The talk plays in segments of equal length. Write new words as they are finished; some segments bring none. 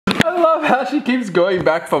love how she keeps going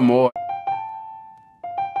back for more.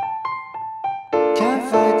 Can't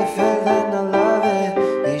fight the feeling, I love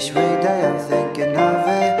it. Each weekday I'm thinking of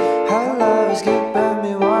it. How love is keeping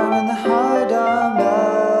me warm in the heart of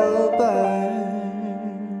Melbourne.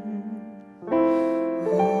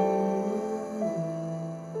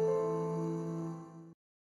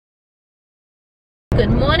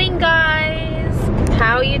 Good morning, guys.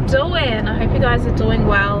 How are you doing? I hope you guys are doing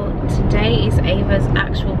well. Today is Ava's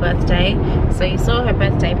actual birthday. So you saw her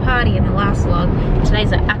birthday party in the last vlog. Today's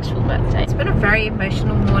her actual birthday. It's been a very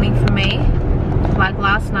emotional morning for me. Like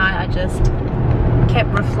last night I just kept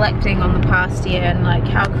reflecting on the past year and like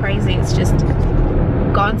how crazy it's just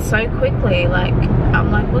gone so quickly. Like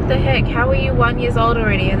I'm like, what the heck, how are you 1 year old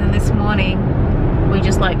already? And then this morning we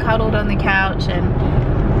just like cuddled on the couch and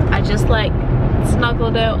I just like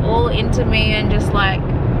snuggled her all into me and just like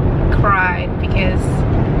cried because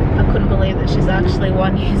I couldn't believe that she's actually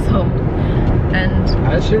 1 year old. And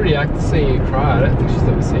how did she react to seeing you cry? I don't think she's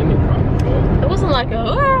ever seen you cry before. it wasn't like a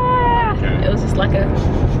 "Aah!" Okay. It was just like a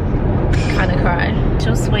kind of cry. She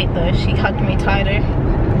was sweet though. She hugged me tighter,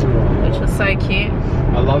 which was so cute.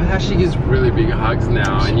 I love how she gives really big hugs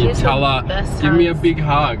now, and you tell her, give me a big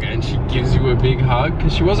hug, and she gives you a big hug,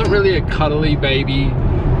 because she wasn't really a cuddly baby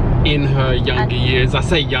in her younger years. I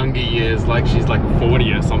say younger years like she's like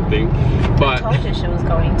 40 or something, but I told you she was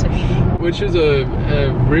going to be. when she was a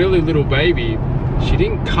really little baby, she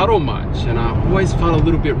didn't cuddle much, and I always felt a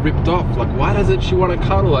little bit ripped off. Like, why doesn't she want to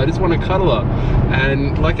cuddle? I just want to cuddle her.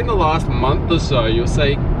 And like in the last month or so, you'll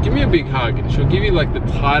say, give me a big hug, and she'll give you like the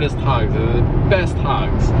tightest hugs, the best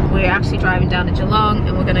hugs. We're actually driving down to Geelong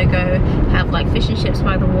and we're gonna go have like fish and chips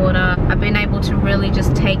by the water. I've been able to really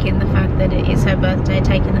just take in the fact that it is her birthday,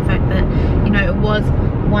 take in the fact that, you know, it was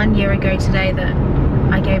 1 year ago today that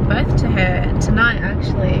I gave birth to her. Tonight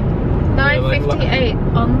actually. 9:58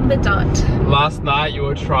 on the dot. Last night you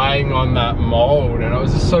were trying on that mold and it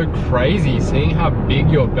was just so crazy seeing how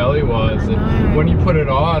big your belly was. And when you put it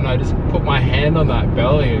on, I just put my hand on that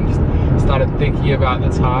belly and just started thinking about the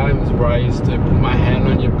times where I used to put my hand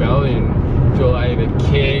on your belly and feel Ava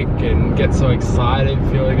kick and get so excited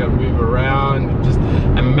feeling her move around. Just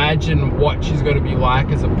imagine what she's going to be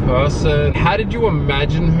like as a person. How did you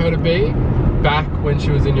imagine her to be back when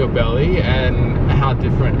she was in your belly, and how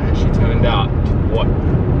different has she turned out to what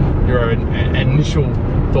your initial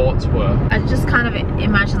thoughts were? I just kind of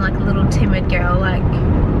imagine like a little timid girl, like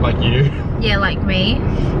you. Yeah, like me,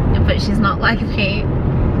 but she's not like me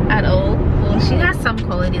at all. Well, she has some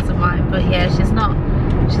qualities of mine, but yeah, she's not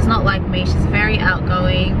like me. She's very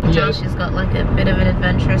outgoing. Yeah. She's got like a bit of an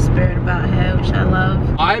adventurous spirit about her, which I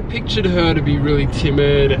love. I pictured her to be really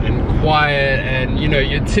timid and quiet and, you know,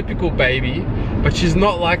 your typical baby, but she's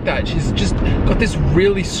not like that. She's just got this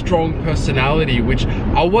really strong personality, which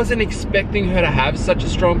I wasn't expecting her to have such a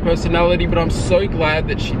strong personality, but I'm so glad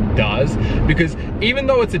that she does, because even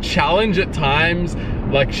though it's a challenge at times,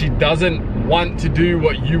 like she doesn't want to do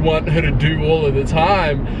what you want her to do all of the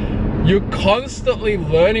time, you're constantly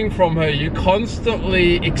learning from her. You're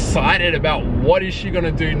constantly excited about what is she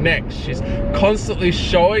gonna do next. She's constantly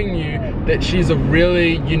showing you that she's a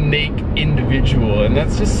really unique individual, and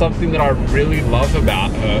that's just something that I really love about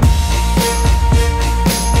her.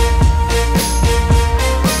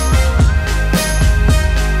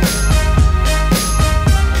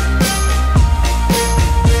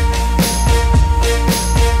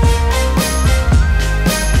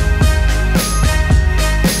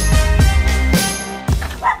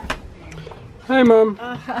 Hey Mum.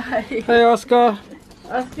 Oh, hi. Hey Oscar.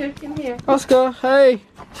 Oscar, come here. Oscar, hey.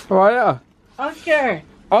 How are ya? Oscar.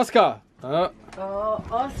 Oscar. Oh,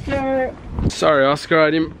 Oscar. Sorry Oscar, I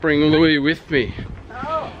didn't bring Louis with me.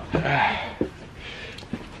 Oh. I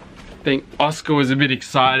think Oscar was a bit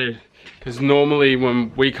excited because normally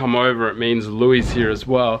when we come over it means Louis is here as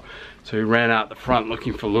well. So he ran out the front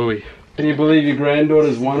looking for Louis. Can you believe your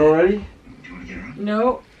granddaughter's won already?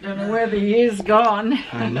 No, don't know where the year's gone.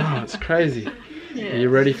 I know, it's crazy. Yeah. Are you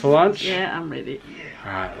ready for lunch? Yeah, I'm ready.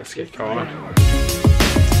 Alright, let's get going.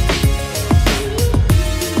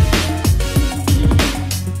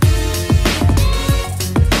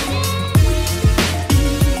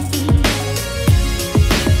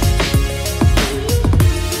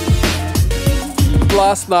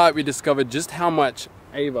 Last night we discovered just how much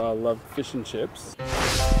Ava loved fish and chips.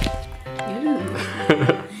 Ooh.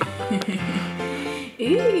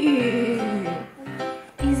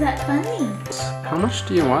 Is that funny? How much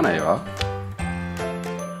do you want, Ava?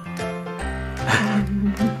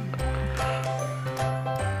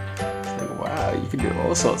 It's like, wow, you can do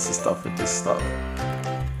all sorts of stuff with this stuff.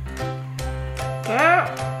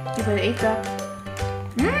 You better eat that.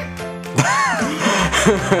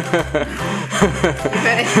 You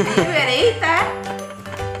better eat that.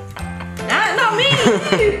 Nah, not me.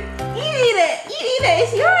 You eat it. You eat it.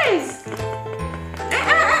 It's yours.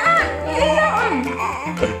 You eat that one.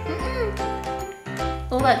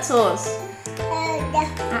 All that sauce.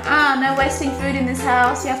 No wasting food in this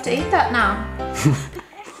house. You have to eat that now.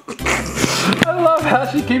 I love how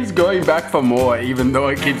she keeps going back for more, even though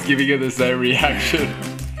it keeps giving her the same reaction.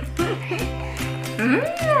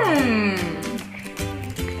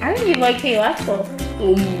 I think you low-key like it.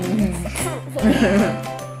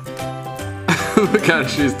 Look at her,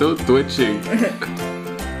 she's still twitching.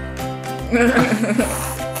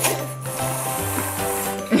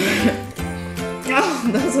 Oh,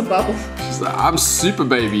 that was a bubble. She's like, I'm super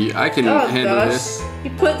baby, I can handle this. You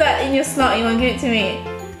put that in your snot, you want to give it to me?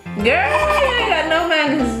 Girl, you ain't got no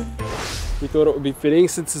manners. We thought it would be fitting,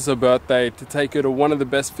 since it's her birthday, to take her to one of the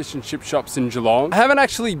best fish and chip shops in Geelong. I haven't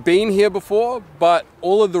actually been here before, but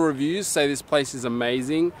all of the reviews say this place is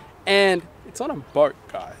amazing, and it's on a boat,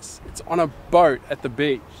 guys. It's on a boat at the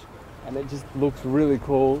beach, and it just looks really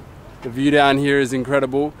cool. The view down here is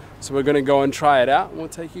incredible, so we're gonna go and try it out, and we'll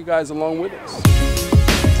take you guys along with us.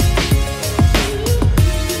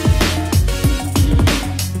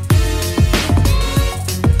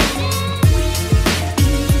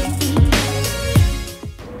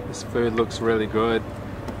 Food looks really good.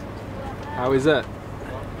 How is it?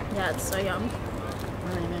 Yeah, it's so yum.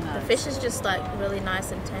 Really nice. The fish is just like really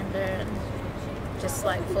nice and tender and just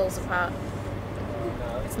like falls apart.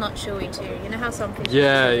 It's not chewy too. You know how some fish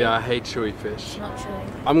Yeah, I hate chewy fish. It's not chewy.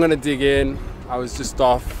 I'm gonna dig in. I was just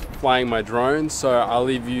off flying my drone, so I'll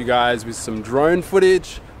leave you guys with some drone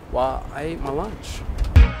footage while I eat my lunch.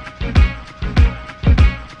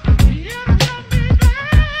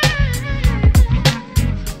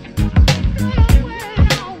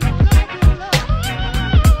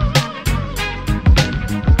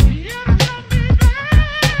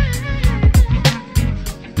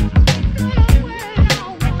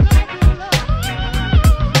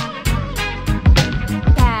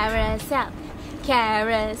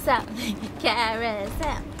 Carousel, carousel,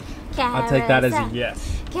 carousel. I'll take that as a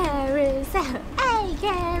yes. Carousel, hey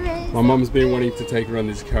carousel. My mum's been wanting to take her on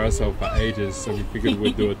this carousel for ages, so we figured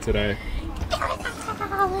we'd do it today.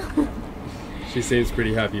 She seems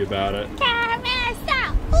pretty happy about it.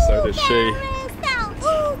 Carousel. So does she.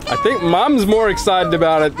 I think Mum's more excited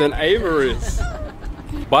about it than Ava is.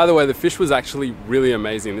 By the way, the fish was actually really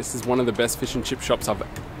amazing. This is one of the best fish and chip shops I've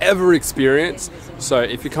ever experienced. So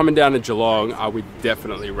if you're coming down to Geelong, I would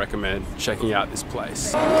definitely recommend checking out this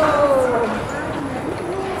place.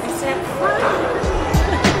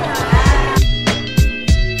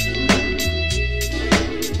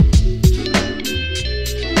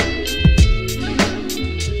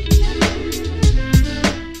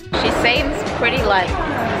 She seems pretty like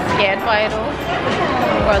scared by it all,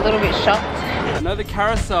 or a little bit shocked. I know the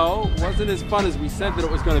carousel wasn't as fun as we said that it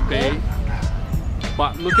was going to be,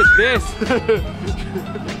 but look at this.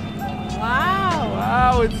 Wow.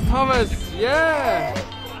 Wow, it's Thomas. Yeah.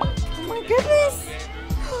 Oh my goodness.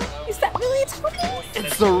 Is that really Thomas?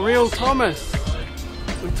 It's the real Thomas.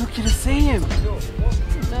 We took you to see him.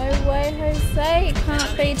 No way, Jose. It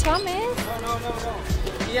can't be Thomas.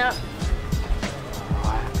 Yeah.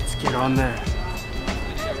 Alright, let's get on there.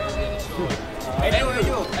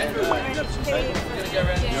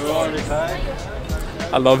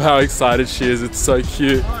 I love how excited she is. It's so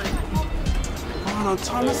cute. Come on,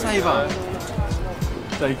 Thomas Ava.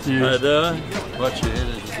 Thank you. Watch your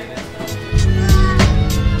head.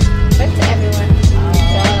 Back to everyone.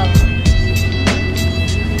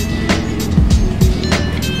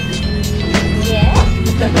 Yeah.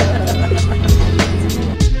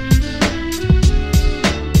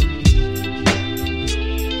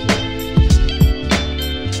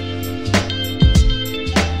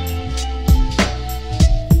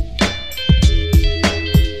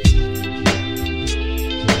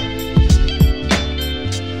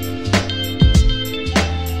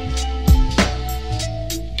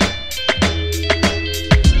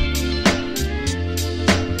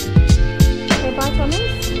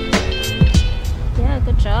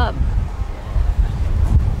 Job.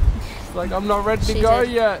 It's like I'm not ready to go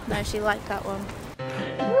yet. No, she liked that one.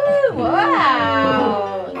 Woo,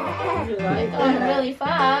 wow! You're going really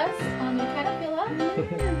fast on your caterpillar.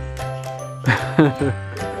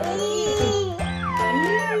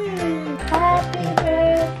 Happy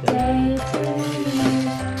birthday to you.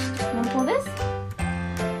 You want to pull this?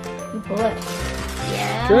 You pull it.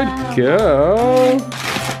 Yeah. Good girl.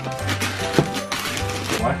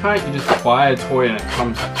 Why can't you just buy a toy and it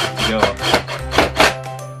comes together?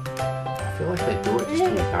 I feel like they do it just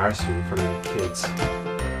in the embarrass you in front of the kids.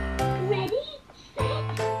 Ready,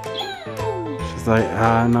 set, go! She's like,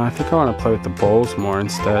 no, I think I want to play with the balls more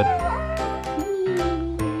instead.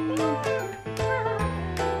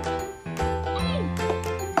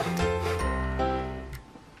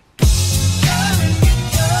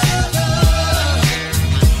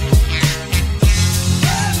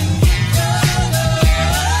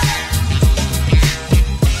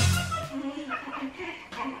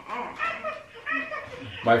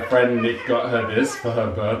 My friend Nick got her this for her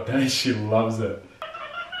birthday. She loves it.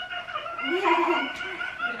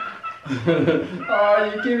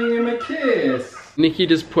 Oh, you're giving him a kiss. Nikki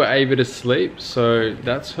just put Ava to sleep, so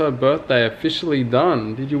that's her birthday officially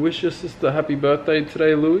done. Did you wish your sister happy birthday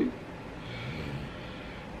today, Louie?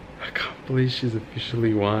 I can't believe she's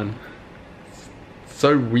officially 1. It's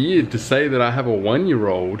so weird to say that I have a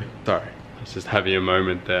 1-year-old. Sorry. I was just having a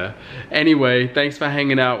moment there. Anyway, thanks for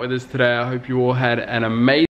hanging out with us today. I hope you all had an amazing